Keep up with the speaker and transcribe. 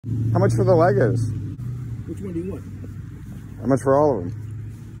How much for the Legos? Which one do you want? How much for all of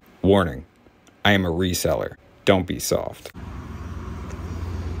them? Warning, I am a reseller. Don't be soft.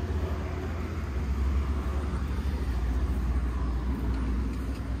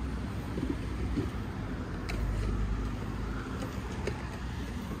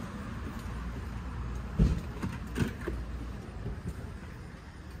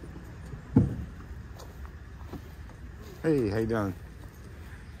 Hey, how you doing?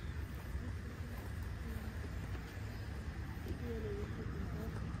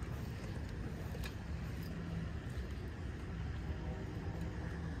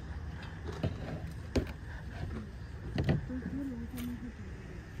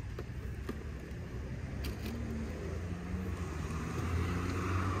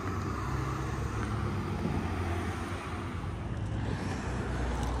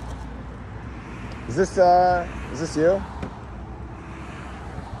 Is this you?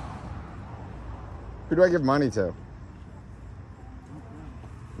 Who do I give money to?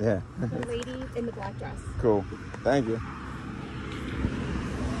 Yeah. The lady in the black dress. Cool. Thank you.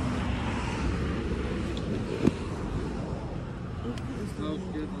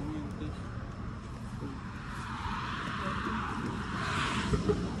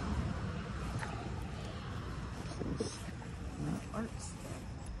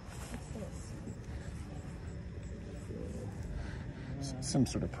 Some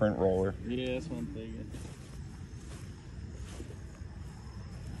sort of print roller. Yeah, that's what I'm thinking.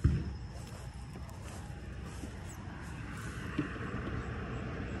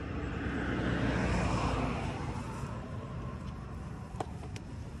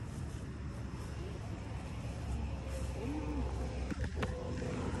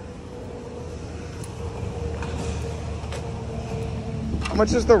 How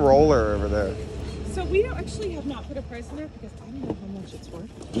much is the roller over there? So we don't actually have not put a price on it because I don't know how much it's worth.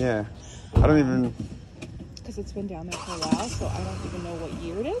 Yeah. I don't even... Because it's been down there for a while, so I don't even know what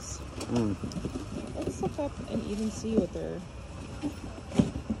year it is. Let's look up and even see what they're...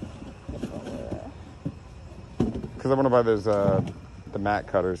 Because I want to buy those, the mat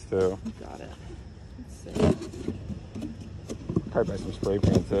cutters too. Got it. Let's see. Probably buy some spray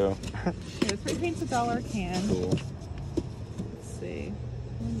paint too. Yeah, spray paint's $1 a can. Cool. Let's see.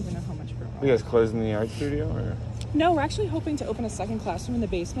 I don't even know how much for You guys closing the art studio or? No, we're actually hoping to open a second classroom in the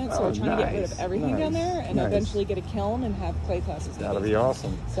basement, so we're trying to get rid of everything down there and eventually get a kiln and have clay classes. That'll be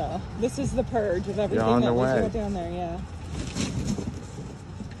awesome. So this is the purge of everything that was down there, yeah.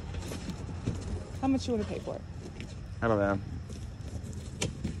 How much you want to pay for it? I don't know.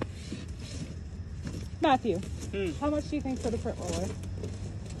 Matthew, how much do you think for the print roller?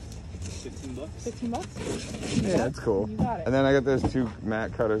 15 bucks. 15 bucks? Yeah, that's cool. You got it. And then I got those two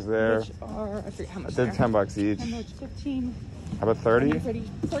mat cutters there. Which are, I forget how much They're 10 bucks each. 10 bucks, 15. How about 30?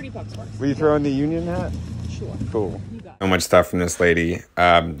 30 bucks worth. Will you throw in the union hat? Sure. Cool. You got it. So much stuff from this lady,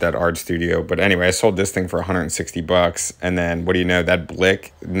 that art studio. But anyway, I sold this thing for 160 bucks. And then, what do you know, that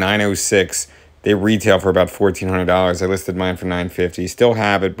Blick 906, they retail for about $1,400. I listed mine for $950. Still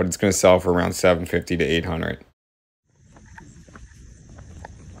have it, but it's going to sell for around $750 to $800.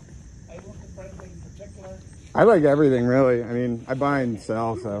 I like everything, really. I mean, I buy and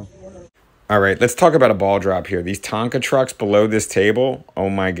sell, so. All right, let's talk about a ball drop here. These Tonka trucks below this table, oh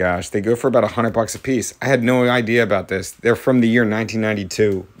my gosh, they go for about 100 bucks a piece. I had no idea about this. They're from the year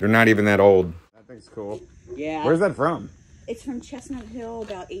 1992. They're not even that old. That thing's cool. Yeah. Where's that from? It's from Chestnut Hill,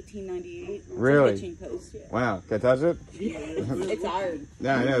 about 1898. Really? It's a hitching post, yeah. Wow. Can I touch it? It's iron.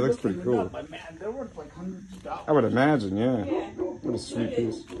 Yeah, I know. It looks pretty cool. They're worth like hundreds of dollars. I would imagine, yeah. Yeah. What a sweet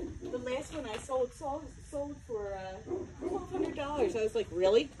piece. The last one I sold for $1,200. I was like,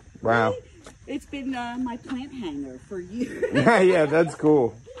 really? Wow. Really? It's been my plant hanger for years. Yeah, that's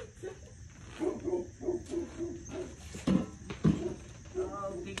cool. Oh,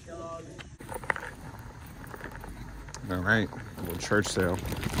 big dog. All right, a little church sale.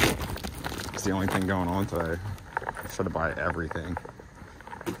 It's the only thing going on today. I should have bought everything.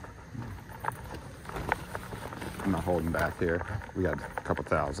 I'm not holding back here. We got a couple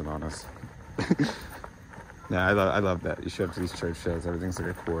thousand on us. Yeah, I love that. You show up to these church shows, everything's like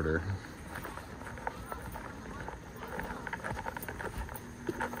a quarter.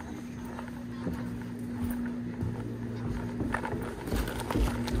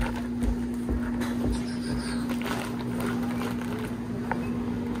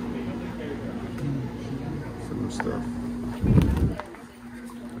 Some stuff.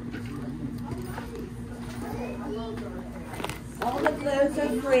 All the clothes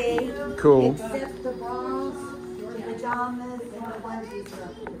are free. Cool. Except the bras, the pajamas, and the onesies are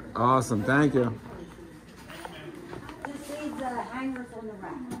free. Awesome, thank you. Just leave the hangers on the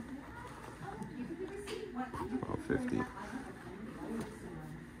rack. 12.50.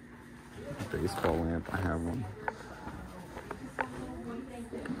 Baseball lamp. I have one.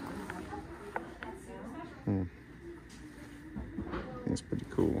 It's pretty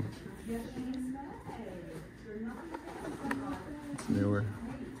cool. It's newer.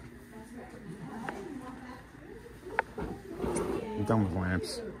 I'm done with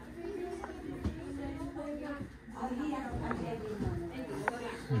lamps.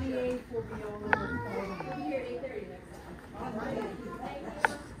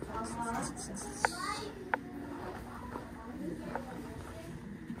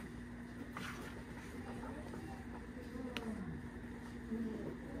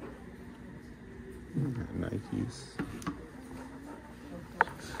 Nikes.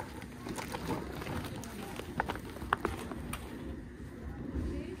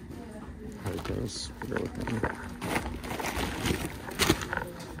 How it goes. We'll go with them.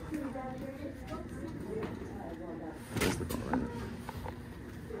 There's the ball right.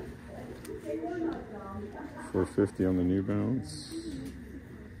 450 on the New Balance.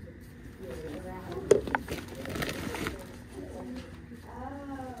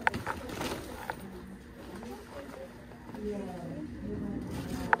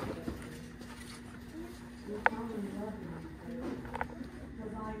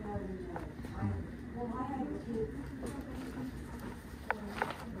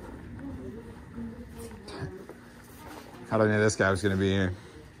 How did I know this guy was going to be here?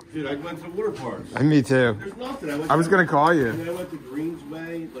 Dude, I went to the water parks. Me too. There's nothing. I was going to call you. And then I went to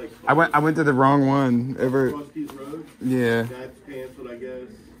Greensway. Like, I went to the wrong one. Cross Keys Road. Yeah. That's canceled, I guess.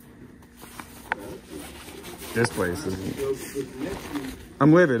 This place is. So, next week,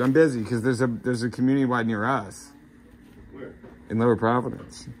 I'm livid. I'm busy because there's a community wide near us. where? In Lower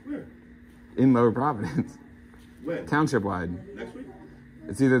Providence. Where? In Lower Providence. When? Township wide. Next week?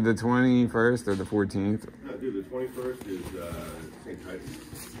 It's either the 21st or the 14th. No, dude, the 21st is St. Titus.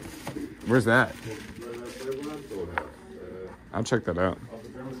 Where's that? Right. I'll check that out.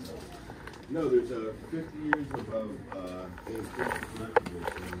 No, there's 50 years of ancient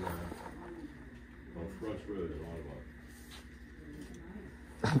collectibles on Thrush Road in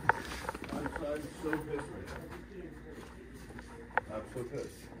Ottawa. I'm so pissed right now. I'm so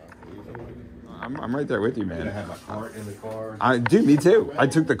pissed. I'm right there with you, I man. had my cart in the car. Dude, me too. I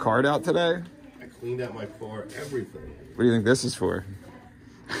took the card out today. I cleaned out my car, everything. What do you think this is for?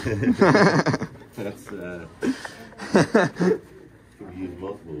 That's can be used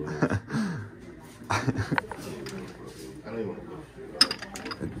multiple ways. I don't even want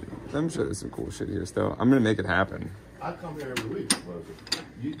to go. I'm sure there's some cool shit here still. I'm gonna make it happen. I come here every week.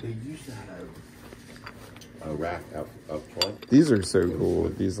 They used to have a rack up front. These are so cool.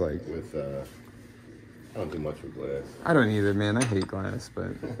 These like With I don't do much with glass. I don't either, man. I hate glass,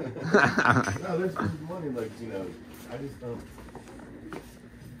 but No, there's money, like, you know, I just don't.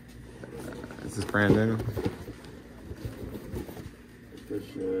 this is brand new. This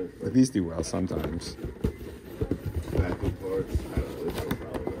shit, But these do well sometimes. vacuum parts, I don't know, there's no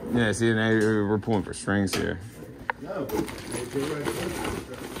problem. Yeah, see, now we're pulling for strings here. No, but they're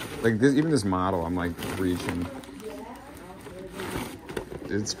right. Like this, even this model, I'm like reaching.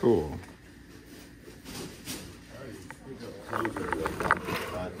 It's cool. Those are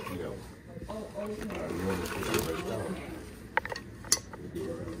like, you know,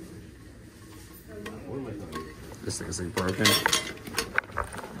 what am I talking? This thing is like broken.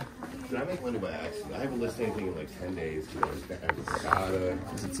 Did I make money by accident? I haven't listed anything in like 10 days. You know, I have a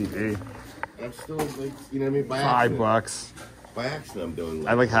It's a TV. and I'm still like, you know what I mean? By accident. $5. By accident, I'm doing.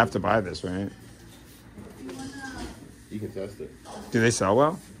 I like have to buy this, right? You can test it. Do they sell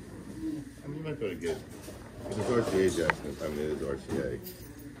well? I mean, you might be able to get. If it's RCA Jackson, I mean, it is RCA.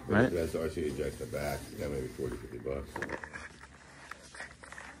 But Right. if it has RCA Jackson back, that may be $40-$50.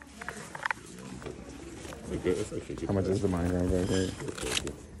 It's good. It's actually good. How much is the mine right here?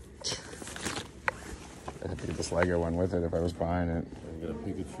 I'd have to get this Lego one with it if I was buying it. I got a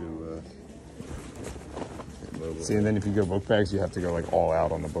Pikachu. Logo. See, and then if you go book bags, you have to go like all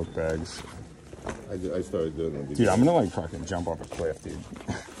out on the book bags. I started doing them. Dude, I'm gonna like fucking jump off a cliff, dude.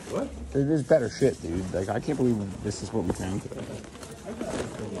 What? There's better shit, dude. Like, I can't believe this is what we found today.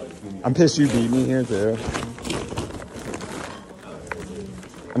 I'm pissed you beat me here, too.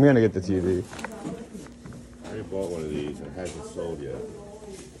 I'm gonna get the TV. I already bought one of these and it hasn't sold yet.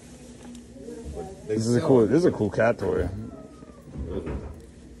 But they This is a sell cool. it. This is a cool cat toy.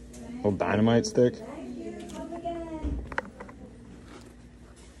 Little dynamite stick.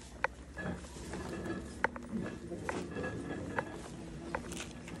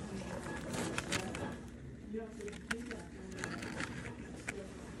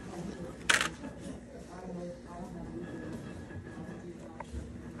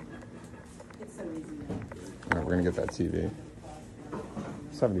 we're gonna get that TV.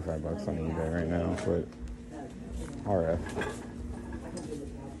 75 bucks on eBay right now, but RF.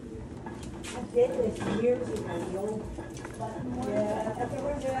 I did this years ago, the old. Yeah, I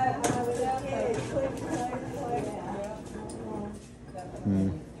remember that when I was a kid. Click, click, click. Hmm.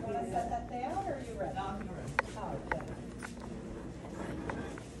 Set that down, or are you ready? Oh, okay.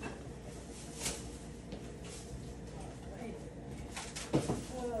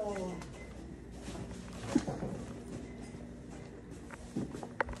 Oh.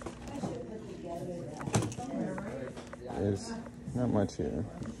 I should put together that. There's not much here.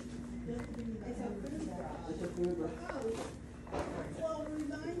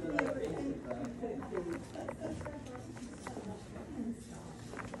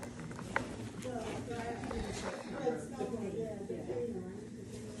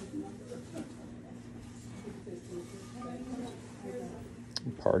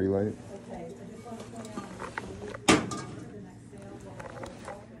 Party light.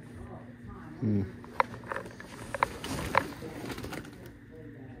 Hmm.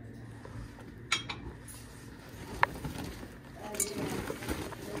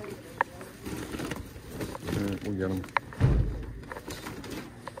 We'll get them.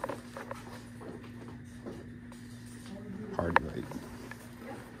 Party light.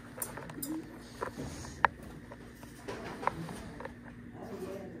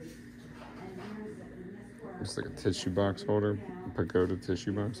 It's like a tissue box holder, a pagoda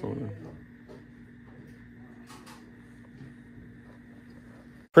tissue box holder.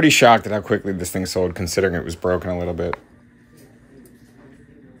 Pretty shocked at how quickly this thing sold, considering it was broken a little bit.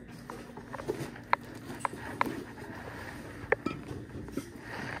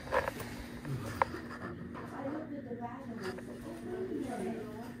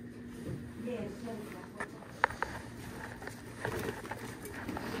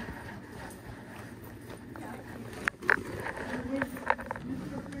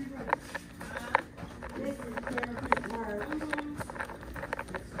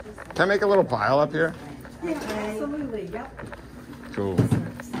 Can I make a little pile up here? Yeah, absolutely, yep. Cool.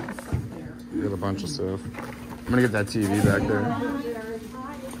 We got a bunch of stuff. I'm gonna get that TV back there.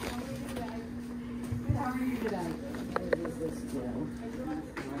 How are you today?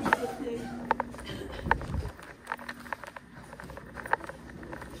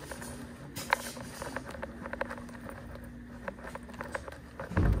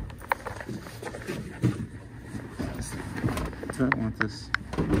 Do I want this?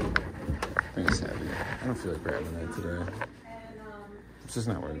 I think it's heavy. I don't feel like grabbing that today. It's just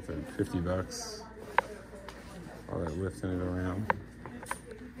not worth it. 50 bucks. All that lifting it around.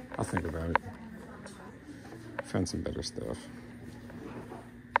 I'll think about it. Find some better stuff.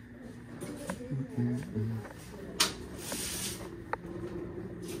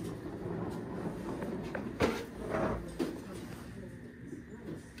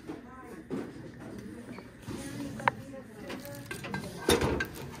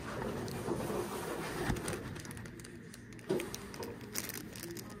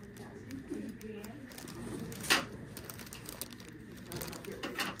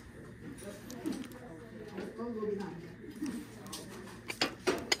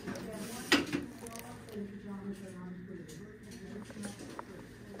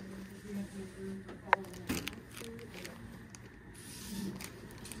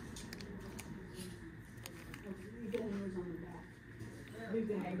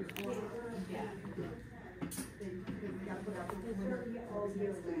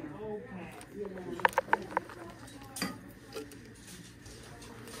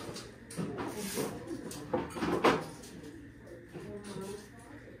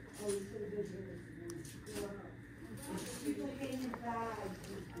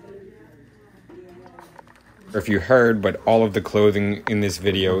 If you heard, but all of the clothing in this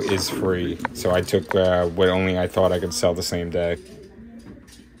video is free. So I took what only I thought I could sell the same day.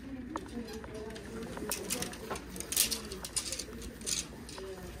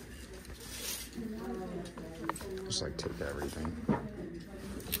 Just like take everything.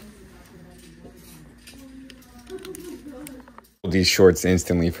 These shorts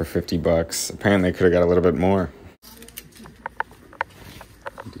instantly for 50 bucks. Apparently I could have got a little bit more.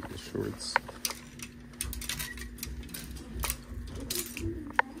 Adidas shorts.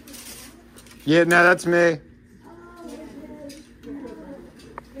 Yeah, no, that's me.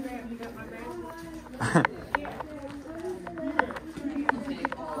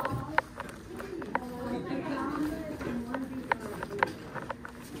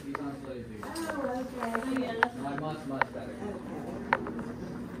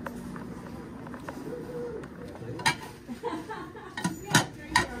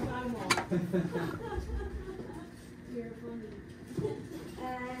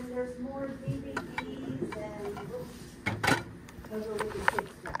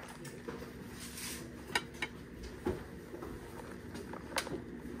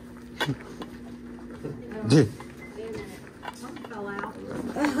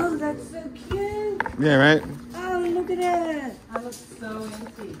 Yeah, right? Oh, look at that. That looks so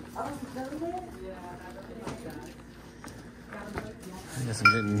empty. Oh, doesn't it? I guess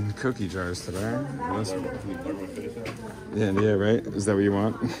I'm getting cookie jars today. Yeah, right? Is that what you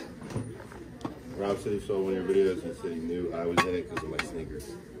want? Rob said he saw one of your videos and said he knew I was in it because of my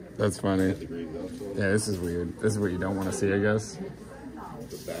sneakers. That's funny. The green belt. Yeah, this is weird. This is what you don't want to see, I guess.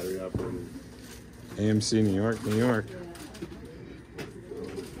 The battery operated. AMC, New York, New York.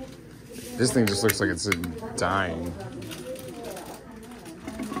 This thing just looks like it's dying.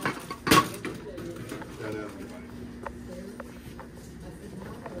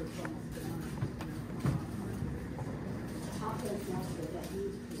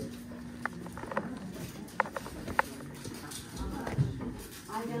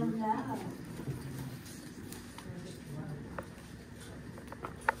 I don't know.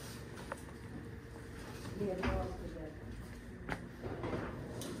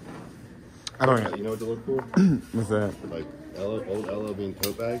 I don't know. You know what to look for? What's that? Like old LL Bean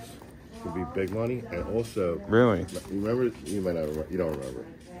tote bags would be big money, and also Really? remember, you might not remember, you don't remember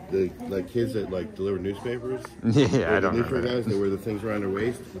the like kids that like deliver newspapers. Yeah, I The don't know. newspaper guys, they wear the things around their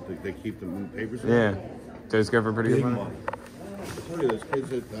waist, but they keep the papers. Yeah. Those go for pretty good Big money. money. I told you those kids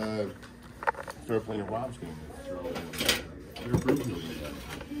that started playing a Rob's game. They're brutal.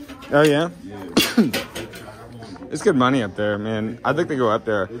 Oh, yeah? Yeah. It's good money up there, man. I'd like to go up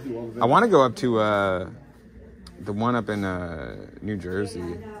there. I want to go up to the one up in New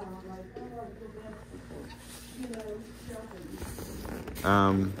Jersey.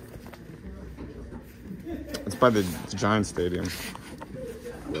 It's by the Giants Stadium.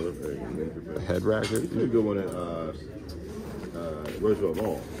 The Head Racket. It's a good one at Roosevelt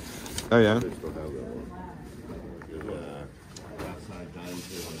Mall. Oh, yeah? They still have that one. There's outside dining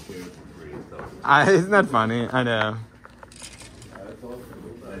table and chairs for free and stuff. Isn't that funny? I know. That's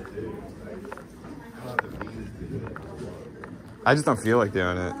awesome. I do. I don't have the means to do it. I just don't feel like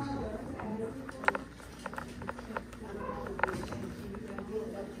doing it.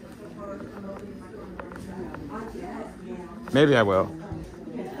 Maybe I will.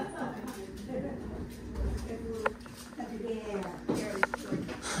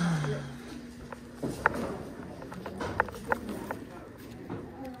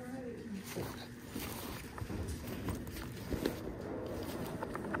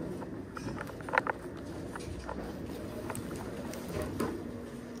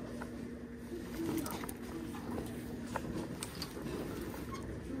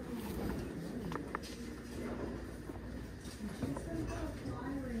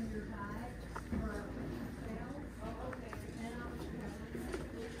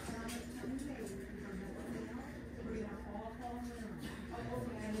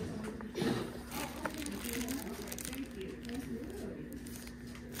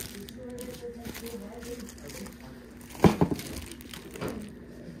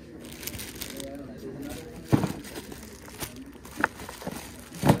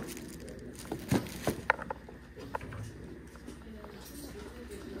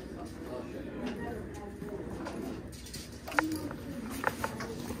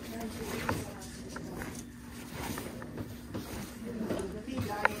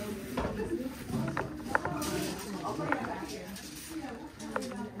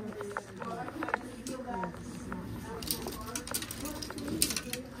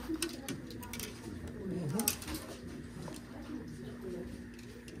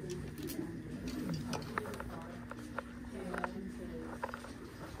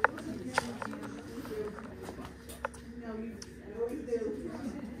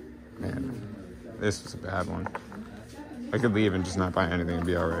 Man, this was a bad one. I could leave and just not buy anything and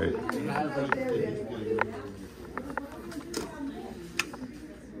be all right.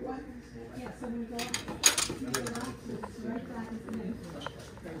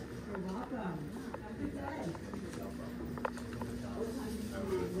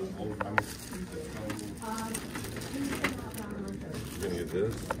 You're gonna get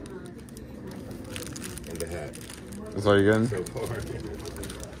this and the hat. That's all you're getting? So far.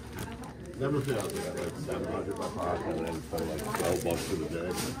 Never failed to get like 700 in my pocket and then put like $12 for the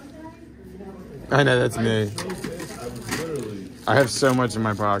day. I know, that's me. I was literally. I have so much in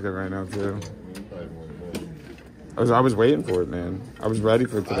my pocket right now, too. I was waiting for it, man. I was ready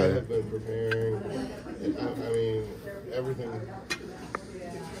for I today. have been preparing. I mean, everything.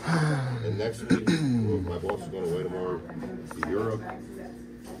 And next week, my boss is going away tomorrow to Europe.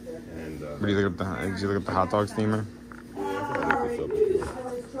 And What do you look at did you look at the hot dog steamer? I think this up if you want. I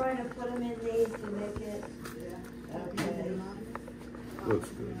was trying to put them in these to make it. Okay. Looks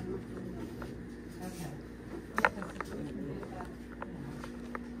good.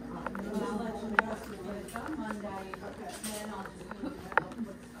 How much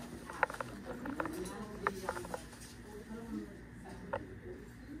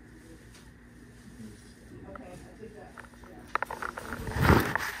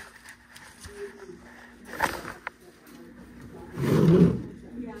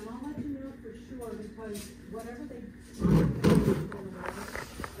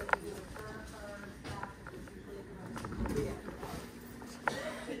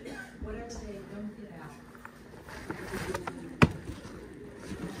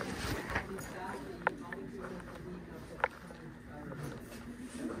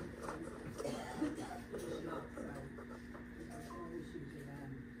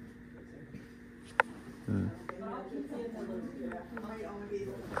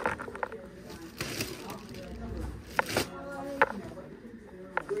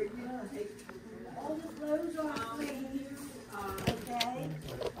All the clothes are free, okay?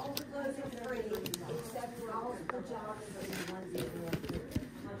 All the clothes are free, except for all the pajamas and the ones that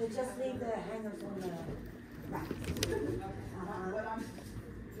are. But just leave the hangers on the rack.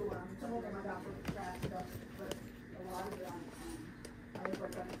 Some of them I got for trash stuff, but a lot of it I was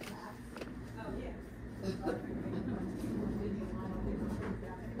like, oh yeah.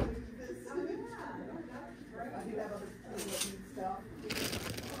 I do have other stuff.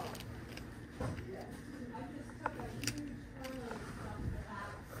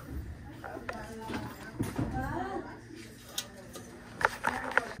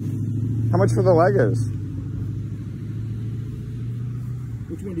 How much for the Legos?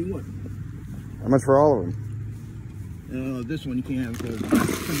 Which one do you want? How much for all of them? This one you can't have because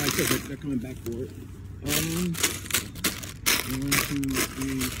somebody said that they're coming back for it. 1, 2,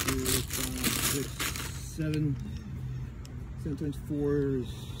 3, 4, 5, 6, 7. 7 times 4 is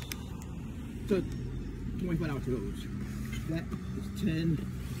so $25 for those. That is 10.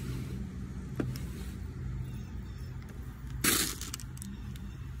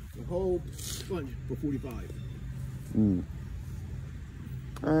 The whole sponge for 45.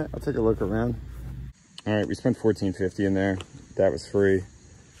 All right, I'll take a look around. All right, we spent $14.50 in there. That was free.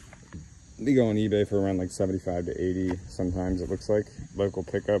 They go on eBay for around like 75 to 80. Sometimes it looks like local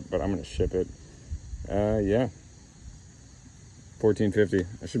pickup, but I'm gonna ship it. Yeah, $14.50.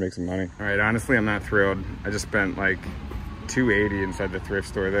 I should make some money. All right, honestly, I'm not thrilled. I just spent like $2.80 inside the thrift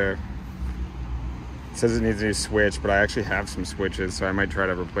store there. It says it needs a new switch, but I actually have some switches, so I might try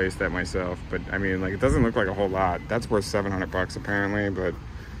to replace that myself. But I mean, like, it doesn't look like a whole lot. That's worth 700 bucks apparently, but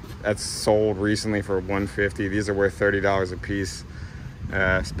that's sold recently for $150. These are worth $30 a piece.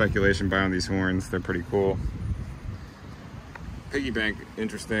 Speculation buy on these horns. They're pretty cool. Piggy bank,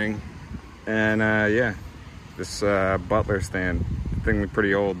 interesting. And yeah, this Butler stand. The thing looked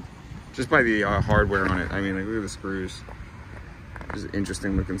pretty old. Just by the hardware on it. I mean, like, look at the screws. Just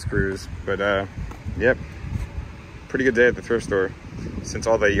interesting looking screws. But yep, pretty good day at the thrift store. Since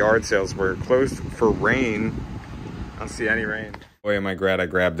all the yard sales were closed for rain, I don't see any rain. Boy, am I glad I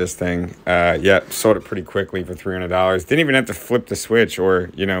grabbed this thing. Yep, sold it pretty quickly for $300. Didn't even have to flip the switch or,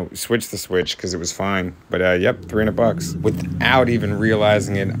 you know, switch the switch because it was fine. But yep, 300 bucks. Without even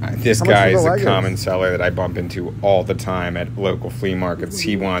realizing it, this guy is a common seller that I bump into all the time at local flea markets.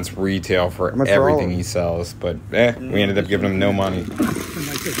 He wants retail for everything he sells. But we ended up giving him no money.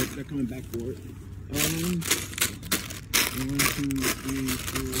 Somebody said that they're coming back for it. 1, 2, 3,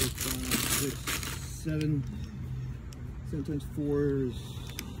 4, 5, 6, 7. 7 times 4 is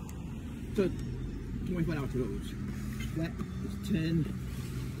so $25 for those. That is 10.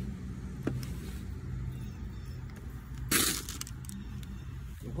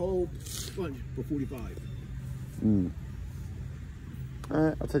 The whole sponge for 45. All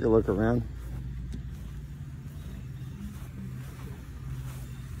right, I'll take a look around.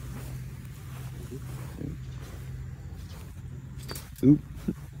 Oop.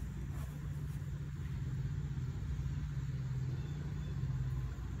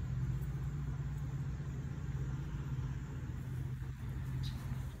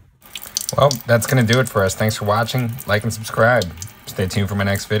 Well, that's going to do it for us. Thanks for watching. Like and subscribe. Stay tuned for my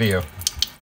next video.